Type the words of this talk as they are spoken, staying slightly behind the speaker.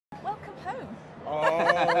home.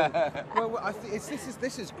 Oh, well, I think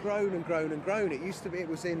this has grown and grown and grown. It used to be, it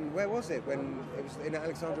was in, where was it? When it was in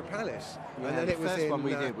Alexandra Palace. Yeah, and then the it was first in, one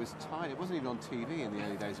we did was tiny. It wasn't even on TV in the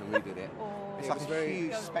early days when we did it. It's like a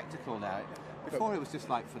huge spectacle now. Before it was just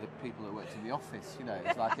like for the people that worked in the office, you know,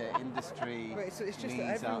 it's like an industry. But it's just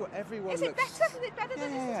that everyone Is it looks... better? Is it better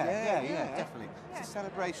than this? Yeah, definitely. It's a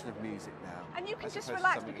celebration of music now. And you can just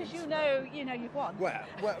relax because you know you've won. Well,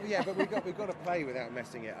 yeah, but we've got to play without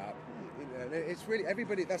messing it up. You know, it's really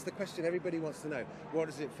everybody. That's the question everybody wants to know. What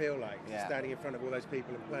does it feel like standing in front of all those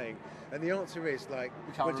people and playing? And the answer is like,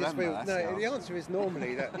 we can't remember. The answer is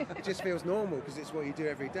normally that it just feels normal because it's what you do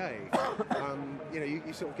every day. You know,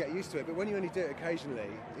 you sort of get used to it. But when you only do it occasionally,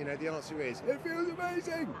 you know, the answer is it feels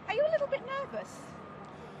amazing. Are you a little bit nervous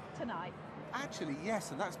tonight? Actually,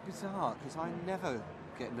 yes, and that's bizarre because I never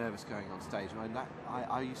get nervous going on stage.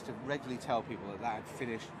 I used to regularly tell people that had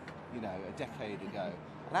finished, you know, a decade ago.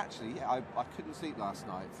 And actually, I couldn't sleep last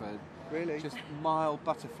night for just mild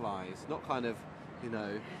butterflies, not kind of, you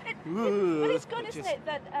know. But it's good, isn't it,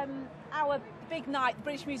 that our big night, the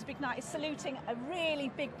British Music Big Night, is saluting a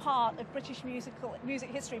really big part of British music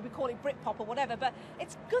history. We call it Britpop or whatever, but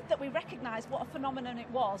it's good that we recognise what a phenomenon it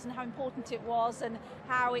was and how important it was and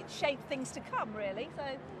how it shaped things to come, really. So.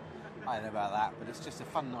 I don't know about that, but it's just a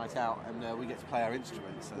fun night out, and we get to play our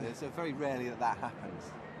instruments. So it's very rarely that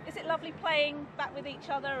happens. Is it lovely playing back with each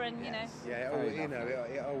other and you know? Yeah,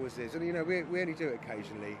 it always is, and you know we only do it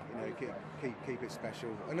occasionally. You know, keep it special,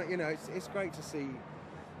 and you know it's great to see.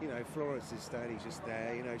 You know, Florence is standing just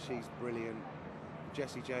there. You know, she's brilliant.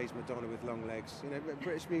 Jessie J's Madonna with long legs. You know,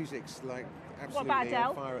 British music's like absolutely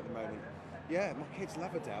on fire at the moment. Yeah, my kids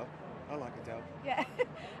love Adele. I like Adele. Yeah.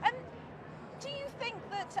 Do you think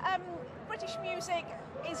that British music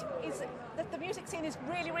is that the music scene is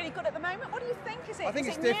really, really good at the moment? What do you think? Is it? I think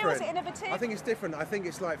is it's it different. New? Is it innovative? I think it's different. I think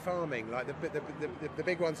it's like farming. Like the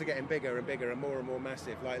big ones are getting bigger and bigger and more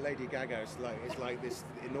massive. Like Lady Gaga, it's like this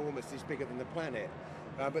enormous. It's bigger than the planet.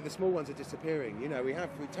 But the small ones are disappearing. You know, we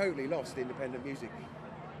totally lost independent music.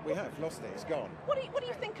 We have lost it. It's gone. What do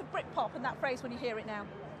you think of Britpop and that phrase when you hear it now?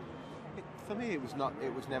 For me, it was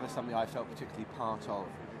never something I felt particularly part of.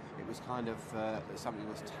 It was kind of something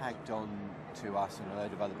that was tagged on to us, and a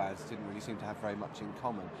load of other bands didn't really seem to have very much in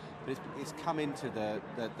common. But it's come into the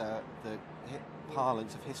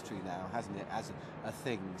parlance of history now, hasn't it, as a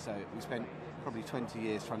thing. So we spent probably 20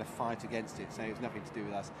 years trying to fight against it, saying it's nothing to do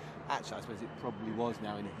with us. Actually, I suppose it probably was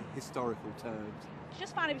now in historical terms.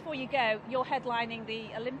 Just finally, before you go, you're headlining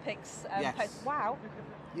the Olympics. Yes. Wow.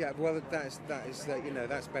 Yeah, well, that is you know,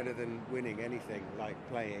 that's better than winning anything like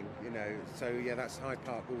playing, you know. So yeah, that's Hyde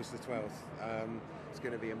Park, August the 12th. It's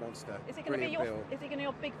going to be a monster. Is it going to be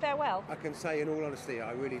your big farewell? I can say, in all honesty,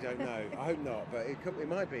 I really don't know. I hope not, but it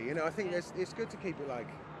might be. You know, I think it's good to keep it like.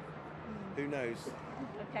 Who knows?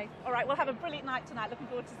 Okay. All right. We'll have a brilliant night tonight. Looking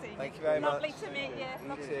forward to seeing you. Thank you very much. Lovely to meet you.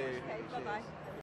 You too. Okay. Bye bye.